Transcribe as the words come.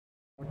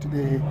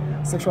The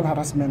sexual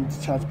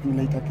harassment charge being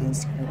laid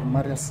against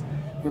Marius,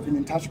 we've been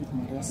in touch with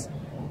Marius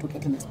to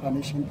get an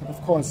explanation, but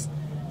of course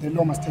the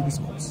law must take its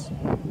course.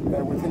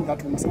 We think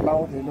that we must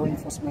allow the law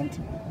enforcement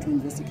to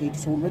investigate,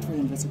 so we'll wait for the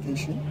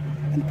investigation,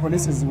 and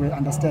police will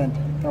understand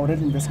they're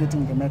already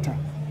investigating the matter.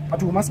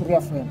 But we must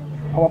reaffirm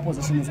our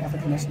position as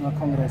African National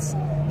Congress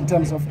in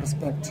terms of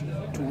respect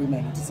to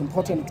women. It is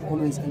important to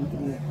always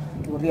to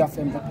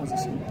reaffirm that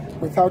position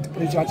without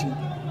prejudging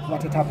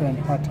what had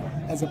happened, but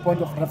as a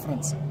point of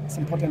reference, it's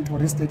important to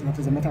restate that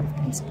it's a matter of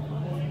principle.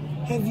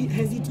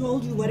 Has he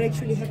told you what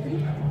actually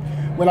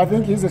happened? Well, I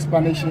think his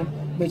explanation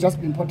may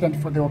just be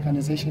important for the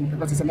organization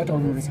because it's a matter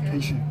of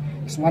investigation.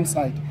 It's one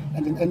side,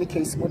 and in any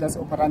case, modus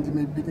operandi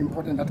may be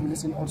important that we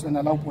listen also and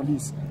allow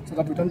police so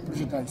that we don't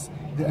prejudice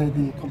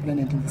the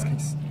complainant in this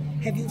case.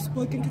 Have you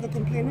spoken to the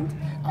complainant?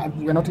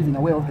 We're not even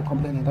aware of the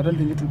complainant. I don't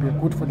think it would be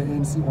good for the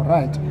ANC or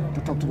right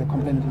to talk to the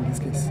complainant in this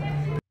case.